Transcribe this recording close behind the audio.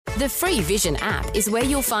The free Vision app is where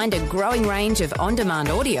you'll find a growing range of on-demand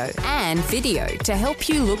audio and video to help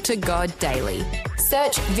you look to God daily.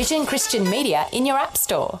 Search Vision Christian Media in your app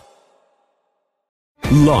store.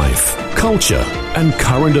 Life, culture and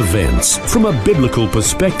current events from a biblical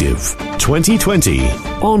perspective. 2020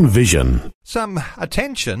 on Vision. Some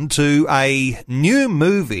attention to a new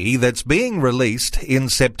movie that's being released in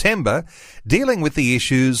September dealing with the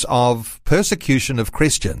issues of persecution of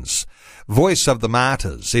Christians. Voice of the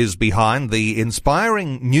Martyrs is behind the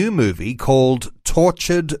inspiring new movie called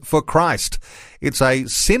Tortured for Christ. It's a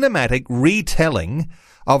cinematic retelling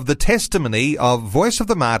of the testimony of Voice of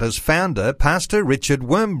the Martyrs founder, Pastor Richard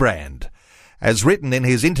Wurmbrand, as written in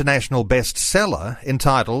his international bestseller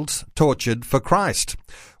entitled Tortured for Christ.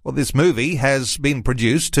 Well, this movie has been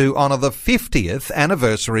produced to honour the 50th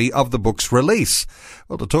anniversary of the book's release.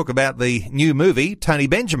 Well, to talk about the new movie, Tony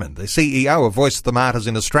Benjamin, the CEO of Voice of the Martyrs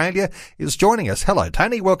in Australia, is joining us. Hello,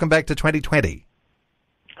 Tony. Welcome back to 2020.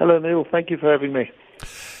 Hello, Neil. Thank you for having me.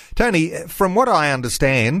 Tony, from what I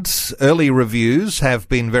understand, early reviews have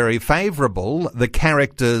been very favourable. The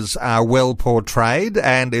characters are well portrayed,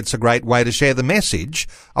 and it's a great way to share the message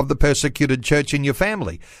of the persecuted church in your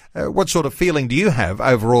family. What sort of feeling do you have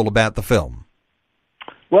overall about the film?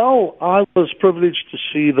 Well, I was privileged to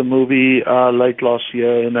see the movie late last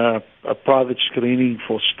year in a private screening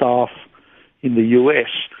for staff in the U.S.,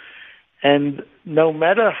 and no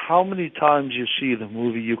matter how many times you see the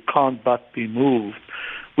movie, you can't but be moved.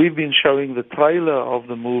 We've been showing the trailer of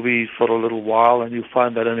the movie for a little while, and you'll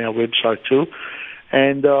find that on our website too.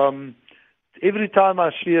 And every time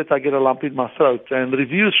I see it, I get a lump in my throat. And the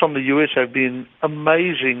reviews from the U.S. have been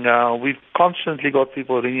amazing. We've constantly got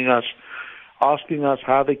people ringing us, asking us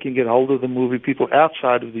how they can get hold of the movie, people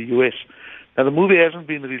outside of the U.S. Now, the movie hasn't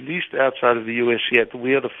been released outside of the U.S. yet.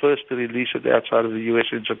 We are the first to release it outside of the U.S.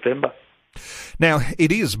 in September. Now, it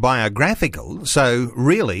is biographical, so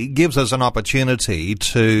really gives us an opportunity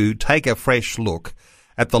to take a fresh look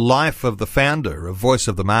at the life of the founder of Voice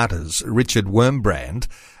of the Martyrs, Richard Wurmbrand.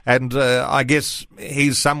 And I guess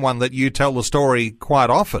he's someone that you tell the story quite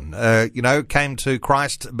often. Came to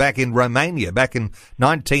Christ back in Romania, back in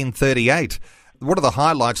 1938. What are the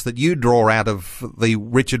highlights that you draw out of the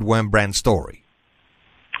Richard Wurmbrand story?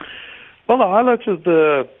 Well, the highlights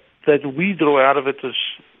that we draw out of it is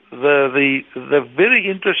the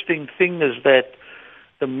very interesting thing is that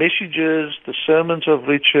the messages, the sermons of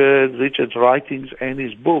Richard's writings and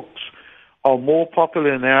his books are more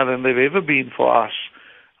popular now than they've ever been for us.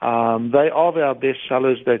 They are our best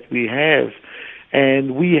sellers that we have.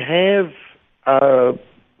 And we have a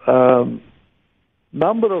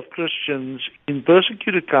number of Christians in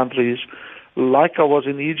persecuted countries, like I was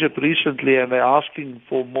in Egypt recently, and they're asking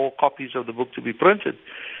for more copies of the book to be printed.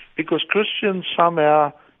 Because Christians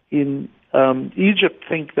somehow in Egypt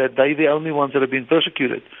think that they're the only ones that have been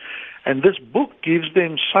persecuted. And this book gives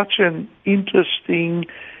them such an interesting,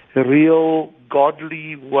 real,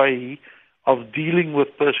 godly way of dealing with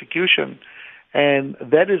persecution. And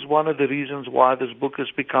that is one of the reasons why this book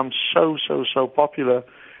has become so popular.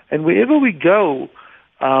 And wherever we go,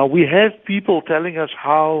 we have people telling us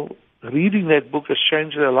how reading that book has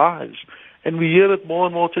changed their lives. And we hear it more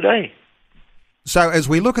and more today. So as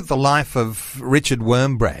we look at the life of Richard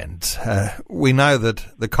Wurmbrand, we know that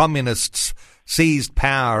the communists seized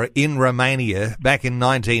power in Romania back in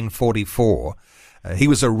 1944. He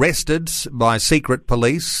was arrested by secret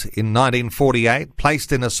police in 1948,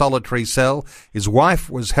 placed in a solitary cell. His wife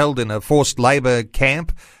was held in a forced labour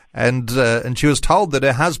camp, and she was told that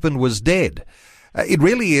her husband was dead. It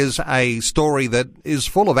really is a story that is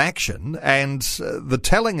full of action, and the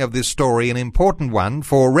telling of this story an important one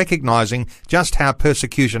for recognising just how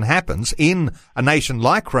persecution happens in a nation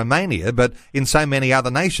like Romania, but in so many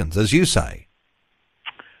other nations, as you say.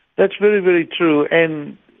 That's very, very true.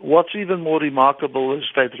 And what's even more remarkable is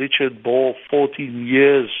that Richard bore 14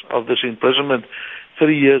 years of this imprisonment,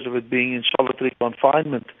 3 years of it being in solitary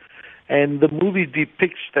confinement. And the movie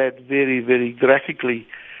depicts that very, very graphically.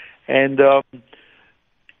 And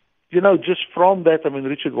just from that,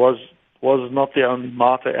 Richard was not the only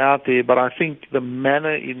martyr out there, but I think the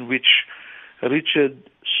manner in which Richard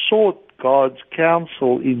sought God's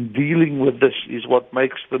counsel in dealing with this is what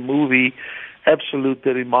makes the movie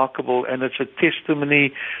absolutely remarkable, and it's a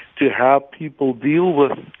testimony to how people deal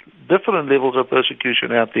with different levels of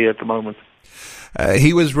persecution out there at the moment.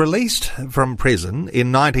 He was released from prison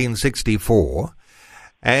in 1964.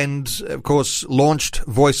 and, of course, launched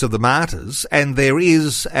Voice of the Martyrs. And there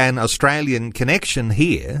is an Australian connection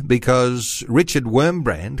here because Richard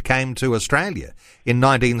Wurmbrand came to Australia in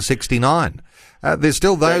 1969. There's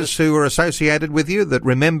still those who are associated with you that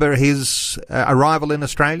remember his arrival in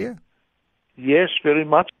Australia? Yes, very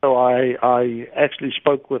much so. I actually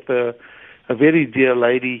spoke with a very dear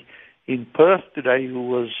lady in Perth today who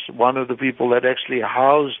was one of the people that actually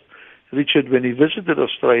housed Richard when he visited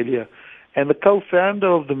Australia, and the co-founder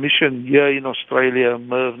of the mission here in Australia,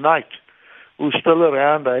 Merv Knight, who's still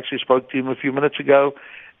around. I actually spoke to him a few minutes ago,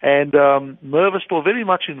 and Merv is still very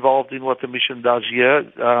much involved in what the mission does here,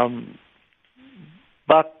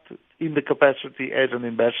 but in the capacity as an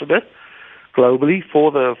ambassador globally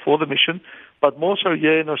for the mission, but more so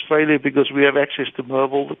here in Australia because we have access to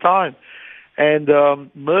Merv all the time. And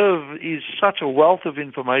Merv is such a wealth of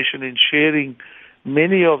information in sharing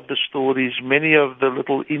many of the stories, many of the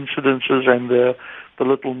little incidences and the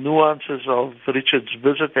little nuances of Richard's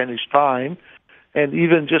visit and his time, and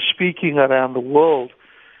even just speaking around the world.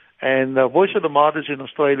 And Voice of the Martyrs in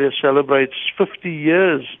Australia celebrates 50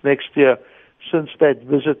 years next year since that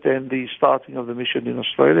visit and the starting of the mission in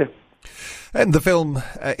Australia. And the film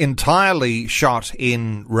entirely shot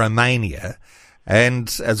in Romania.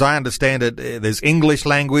 And as I understand it, there's English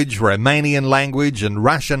language, Romanian language and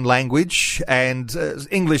Russian language, and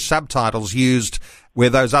English subtitles used where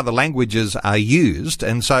those other languages are used.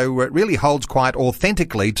 And so it really holds quite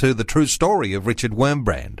authentically to the true story of Richard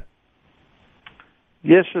Wurmbrand.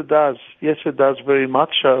 Yes, it does. Yes, it does very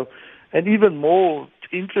much so. And even more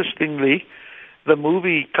interestingly, the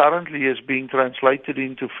movie currently is being translated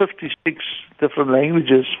into 56 different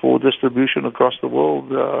languages for distribution across the world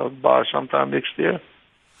by sometime next year.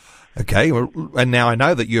 Okay, well, and now I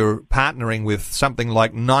know that you're partnering with something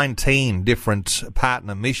like 19 different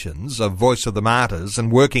partner missions of Voice of the Martyrs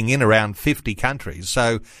and working in around 50 countries.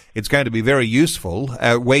 So it's going to be very useful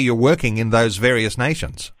where you're working in those various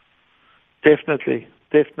nations. Definitely.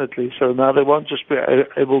 So now they won't just be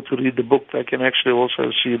able to read the book, they can actually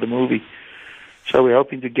also see the movie. So we're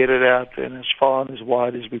hoping to get it out and as far and as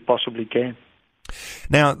wide as we possibly can.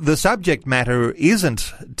 Now, the subject matter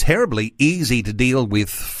isn't terribly easy to deal with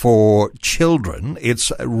for children.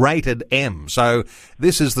 It's rated M. So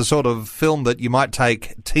this is the sort of film that you might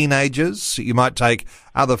take teenagers, you might take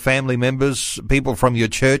other family members, people from your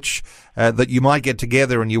church, that you might get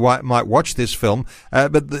together and you might watch this film.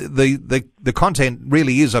 But the content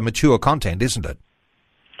really is a mature content, isn't it?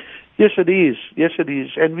 Yes, it is.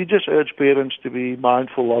 And we just urge parents to be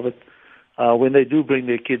mindful of it when they do bring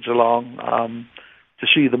their kids along to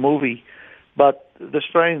see the movie. But the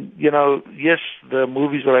strain, yes, the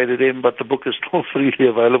movie's rated M, but the book is still freely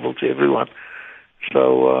available to everyone.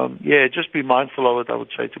 So, just be mindful of it, I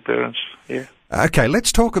would say to parents. Yeah. Okay,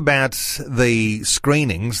 let's talk about the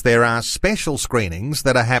screenings. There are special screenings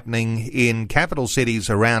that are happening in capital cities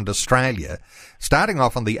around Australia, starting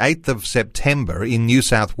off on the 8th of September in New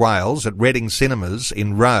South Wales at Reading Cinemas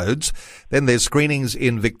in Rhodes. Then there's screenings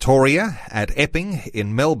in Victoria at Epping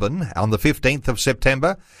in Melbourne on the 15th of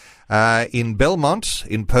September. In Belmont,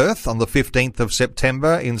 in Perth, on the 15th of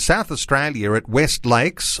September, in South Australia at West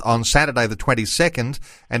Lakes on Saturday the 22nd,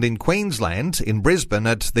 and in Queensland, in Brisbane,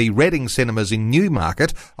 at the Reading Cinemas in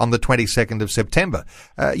Newmarket on the 22nd of September.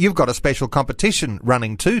 You've got a special competition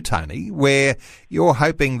running too, Tony, where you're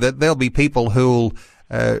hoping that there'll be people who'll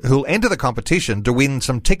enter the competition to win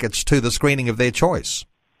some tickets to the screening of their choice.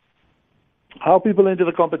 How people enter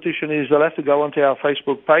the competition is they'll have to go onto our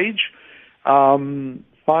Facebook page,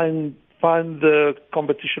 Find the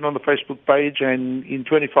competition on the Facebook page, and in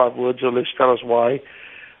 25 words or less, tell us why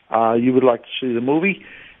you would like to see the movie,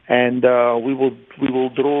 and we will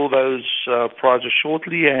draw those prizes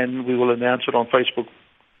shortly, and we will announce it on Facebook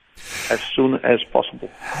as soon as possible.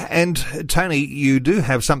 And Tony, you do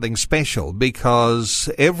have something special because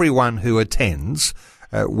everyone who attends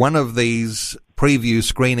one of these preview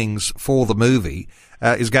screenings for the movie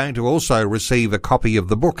is going to also receive a copy of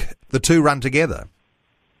the book. The two run together.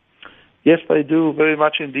 Yes, they do, very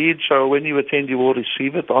much indeed. So when you attend, you will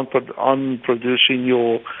receive it on producing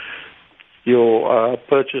your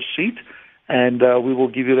purchase seat, and we will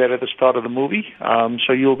give you that at the start of the movie.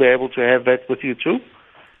 So you'll be able to have that with you too,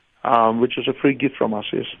 which is a free gift from us,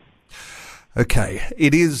 yes. Okay,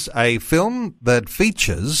 it is a film that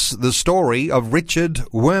features the story of Richard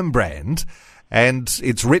Wurmbrand, and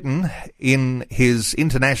it's written in his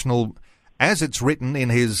international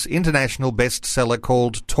bestseller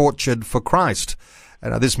called Tortured for Christ.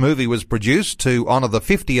 This movie was produced to honour the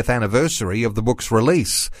 50th anniversary of the book's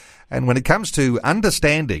release. And when it comes to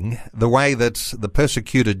understanding the way that the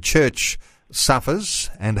persecuted church suffers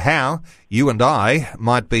and how you and I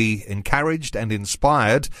might be encouraged and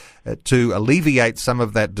inspired to alleviate some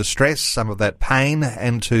of that distress, some of that pain,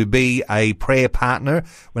 and to be a prayer partner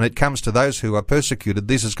when it comes to those who are persecuted.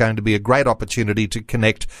 This is going to be a great opportunity to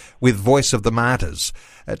connect with Voice of the Martyrs.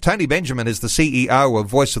 Tony Benjamin is the CEO of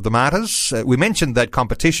Voice of the Martyrs. We mentioned that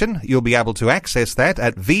competition. You'll be able to access that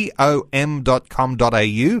at vom.com.au.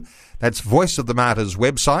 That's Voice of the Martyrs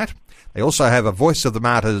website. They also have a Voice of the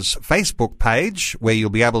Martyrs Facebook page where you'll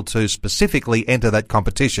be able to specifically enter that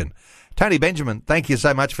competition. Tony Benjamin, thank you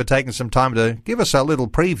so much for taking some time to give us a little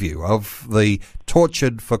preview of the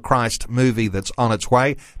Tortured for Christ movie that's on its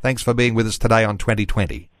way. Thanks for being with us today on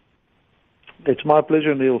 2020. It's my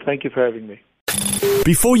pleasure, Neil. Thank you for having me.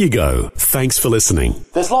 Before you go, thanks for listening.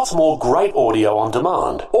 There's lots more great audio on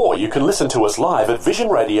demand, or you can listen to us live at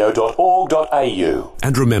visionradio.org.au.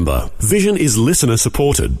 And remember, Vision is listener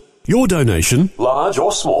supported. Your donation, large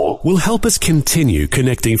or small, will help us continue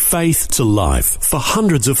connecting faith to life for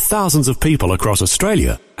hundreds of thousands of people across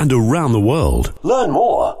Australia and around the world. Learn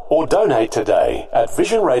more or donate today at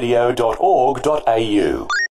visionradio.org.au.